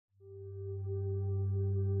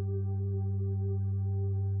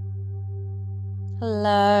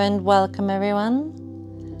Hello and welcome everyone.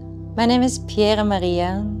 My name is Piera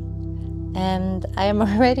Maria and I am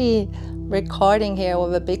already recording here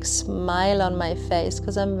with a big smile on my face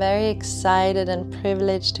because I'm very excited and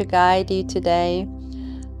privileged to guide you today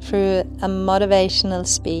through a motivational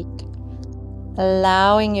speak,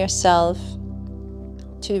 allowing yourself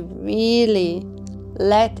to really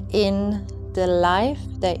let in the life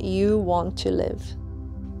that you want to live.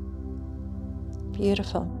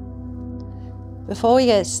 Beautiful. Before we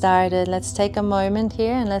get started, let's take a moment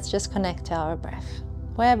here and let's just connect to our breath,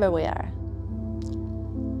 wherever we are.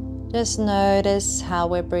 Just notice how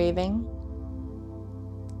we're breathing.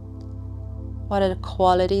 What are the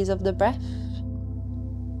qualities of the breath?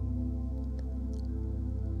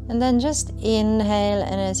 And then just inhale,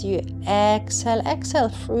 and as you exhale, exhale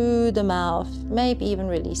through the mouth, maybe even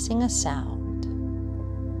releasing a sound.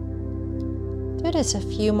 Do this a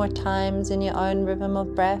few more times in your own rhythm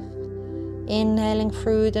of breath. Inhaling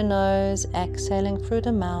through the nose, exhaling through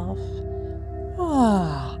the mouth.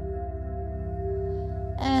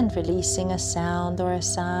 And releasing a sound or a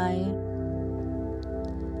sigh.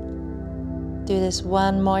 Do this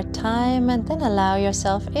one more time and then allow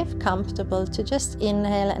yourself, if comfortable, to just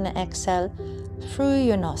inhale and exhale through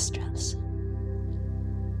your nostrils.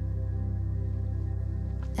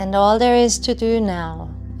 And all there is to do now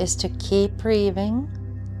is to keep breathing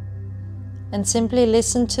and simply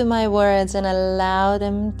listen to my words and allow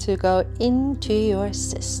them to go into your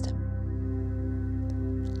system.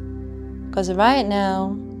 Because right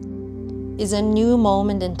now is a new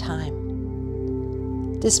moment in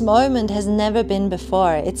time. This moment has never been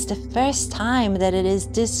before. It's the first time that it is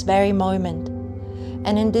this very moment.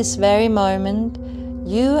 And in this very moment,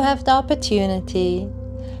 you have the opportunity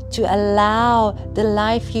to allow the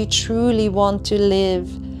life you truly want to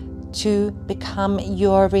live to become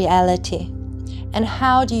your reality. And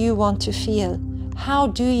how do you want to feel? How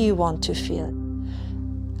do you want to feel?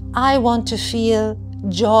 I want to feel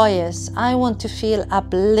joyous. I want to feel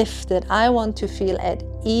uplifted. I want to feel at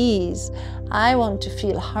ease. I want to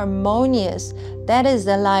feel harmonious. That is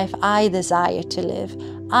the life I desire to live.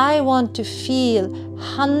 I want to feel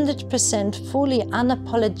 100% fully,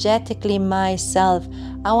 unapologetically myself.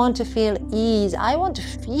 I want to feel ease. I want to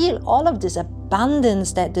feel all of this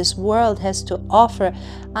abundance that this world has to offer.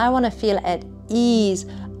 I want to feel at ease.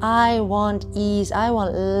 I want ease. I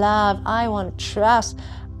want love. I want trust.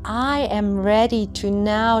 I am ready to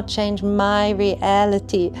now change my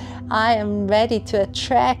reality. I am ready to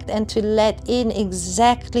attract and to let in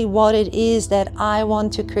exactly what it is that I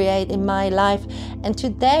want to create in my life. And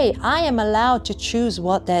today I am allowed to choose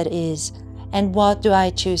what that is. And what do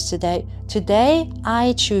I choose today? Today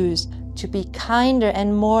I choose to be kinder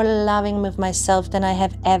and more loving with myself than I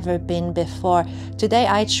have ever been before. Today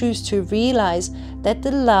I choose to realize that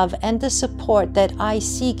the love and the support that I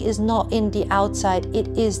seek is not in the outside, it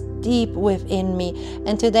is deep within me.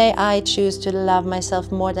 And today I choose to love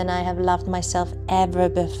myself more than I have loved myself ever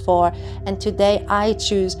before. And today I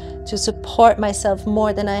choose to support myself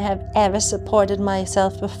more than I have ever supported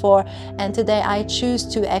myself before. And today I choose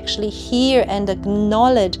to actually hear and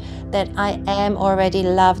acknowledge that I am already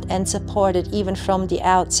loved and supported even from the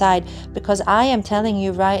outside, because I am telling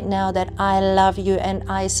you right now that I love you and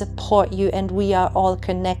I support you and we are all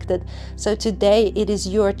connected. So today it is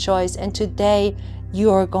your choice, and today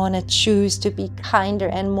you're gonna choose to be kinder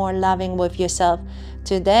and more loving with yourself.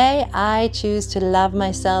 Today I choose to love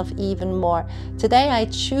myself even more. Today I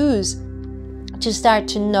choose to start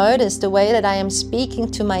to notice the way that I am speaking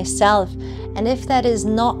to myself. And if that is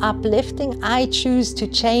not uplifting, I choose to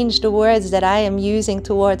change the words that I am using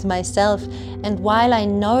towards myself. And while I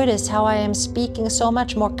notice how I am speaking so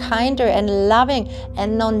much more kinder and loving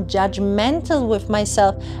and non-judgmental with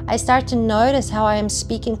myself, I start to notice how I am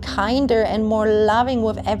speaking kinder and more loving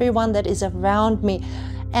with everyone that is around me.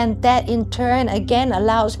 And that in turn again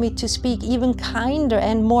allows me to speak even kinder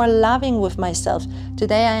and more loving with myself.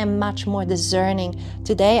 Today I am much more discerning.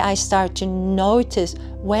 Today I start to notice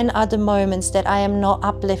when are the moments that I am not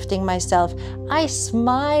uplifting myself. I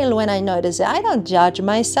smile when I notice it. I don't judge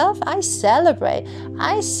myself. I celebrate.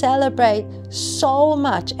 I celebrate so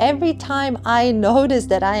much. Every time I notice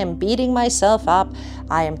that I am beating myself up,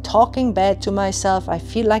 I am talking bad to myself, I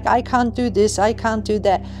feel like I can't do this, I can't do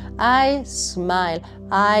that, I smile,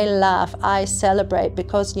 I laugh, I celebrate,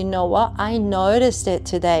 because you know what? I noticed it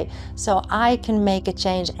today. So I can make a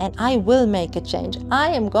change, and I will make a change. I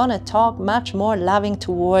am gonna talk much more loving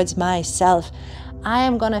towards myself. I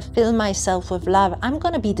am gonna fill myself with love. I'm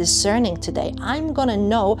gonna be discerning today. I'm gonna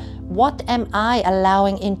know, what am I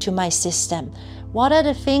allowing into my system? What are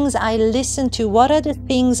the things I listen to? What are the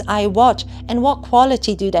things I watch? And what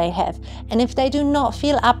quality do they have? And if they do not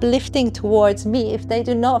feel uplifting towards me, if they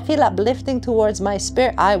do not feel uplifting towards my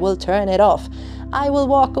spirit, I will turn it off. I will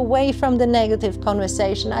walk away from the negative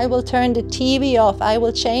conversation. I will turn the TV off. I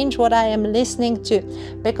will change what I am listening to,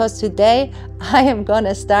 because today I am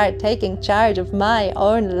gonna start taking charge of my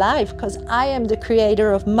own life, because I am the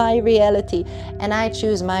creator of my reality, and I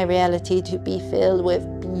choose my reality to be filled with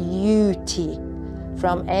beauty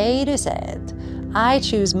from A to Z. I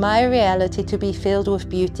choose my reality to be filled with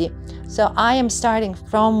beauty. So I am starting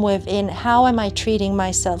from within. How am I treating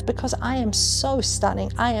myself? Because I am so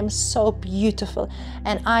stunning. I am so beautiful.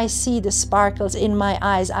 And I see the sparkles in my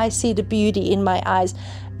eyes. I see the beauty in my eyes.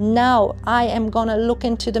 Now I am gonna look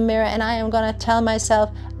into the mirror and I am gonna tell myself,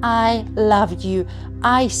 I love you.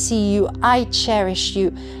 I see you. I cherish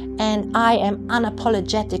you. And I am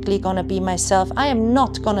unapologetically gonna be myself. I am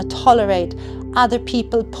not gonna tolerate other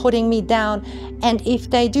people putting me down, and if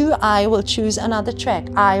they do, I will choose another track.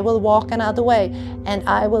 I will walk another way, and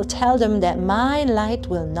I will tell them that my light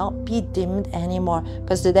will not be dimmed anymore,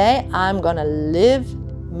 because today I'm gonna live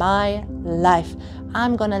my life.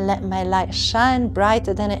 I'm gonna let my light shine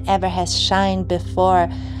brighter than it ever has shined before.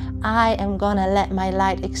 I am gonna let my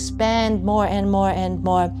light expand more and more and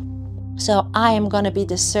more. So I am going to be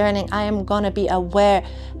discerning. I am going to be aware.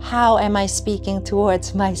 How am I speaking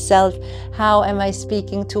towards myself? How am I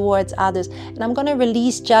speaking towards others? And I'm going to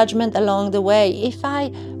release judgment along the way. If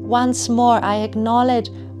once more, I acknowledge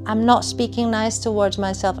I'm not speaking nice towards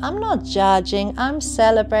myself, I'm not judging, I'm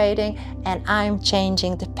celebrating, and I'm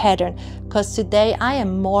changing the pattern. Because today I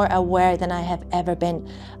am more aware than I have ever been.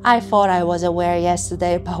 I thought I was aware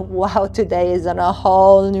yesterday, but wow, today is on a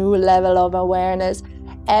whole new level of awareness.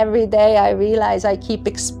 Every day I realize I keep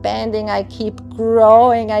expanding, I keep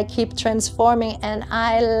growing, I keep transforming, and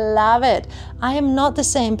I love it. I am not the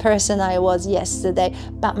same person I was yesterday,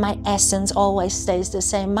 but my essence always stays the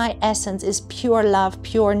same. My essence is pure love,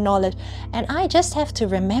 pure knowledge, and I just have to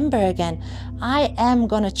remember again. I am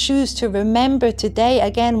going to choose to remember today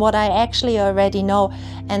again what I actually already know,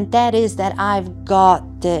 and that is that I've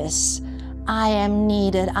got this. I am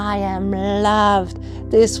needed. I am loved.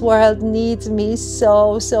 This world needs me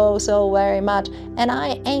so very much. And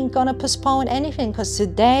I ain't gonna postpone anything, because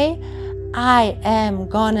today I am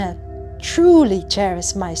gonna truly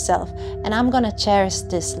cherish myself. And I'm gonna cherish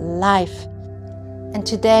this life. And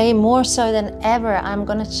today, more so than ever, I'm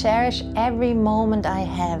gonna cherish every moment I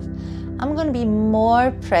have. I'm gonna be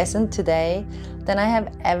more present today than I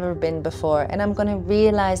have ever been before. And I'm gonna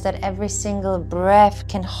realize that every single breath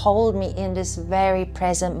can hold me in this very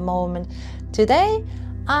present moment. Today,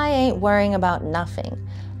 I ain't worrying about nothing.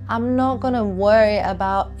 I'm not gonna worry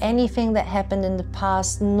about anything that happened in the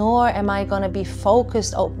past, nor am I gonna be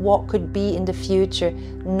focused on what could be in the future.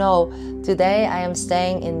 No, today I am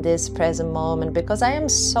staying in this present moment, because I am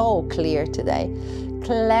so clear today.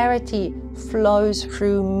 Clarity flows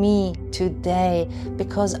through me today,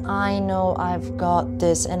 because I know I've got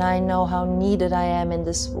this, and I know how needed I am in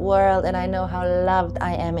this world, and I know how loved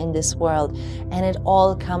I am in this world, and it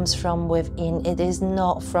all comes from within. It is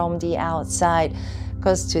not from the outside,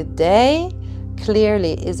 because today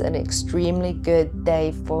clearly is an extremely good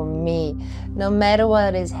day for me. No matter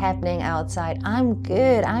what is happening outside, I'm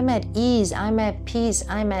good, I'm at ease, I'm at peace,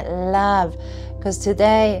 I'm at love, because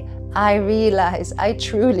today I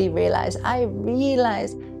truly realize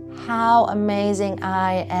how amazing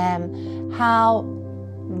I am, how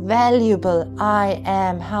valuable I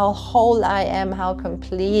am, how whole I am, how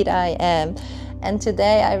complete I am. And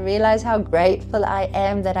today I realize how grateful I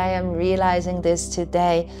am that I am realizing this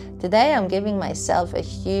today. Today I'm giving myself a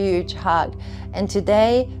huge hug. And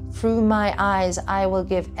today, through my eyes, I will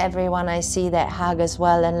give everyone I see that hug as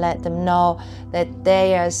well, and let them know that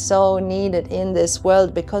they are so needed in this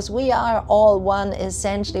world, because we are all one.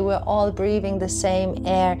 Essentially, we're all breathing the same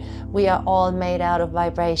air. We are all made out of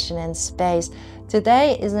vibration and space.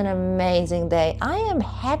 Today is an amazing day. I am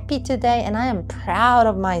happy today, and I am proud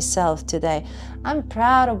of myself today. I'm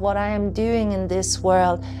proud of what I am doing in this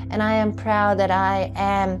world, and I am proud that I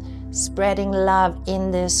am spreading love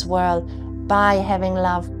in this world by having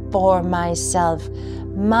love for myself.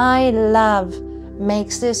 My love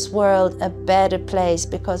makes this world a better place,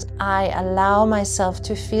 because I allow myself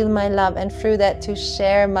to feel my love, and through that to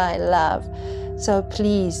share my love. So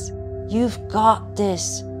please, you've got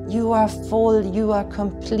this. You are full, you are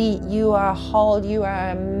complete, you are whole, you are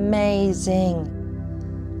amazing.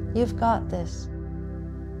 You've got this.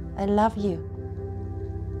 I love you.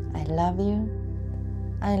 I love you.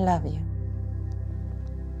 I love you.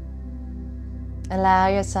 Allow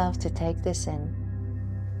yourself to take this in.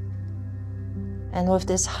 And with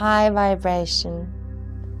this high vibration,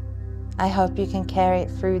 I hope you can carry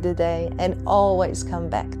it through the day and always come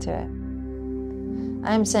back to it.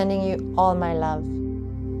 I'm sending you all my love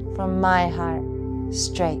from my heart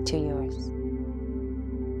straight to yours.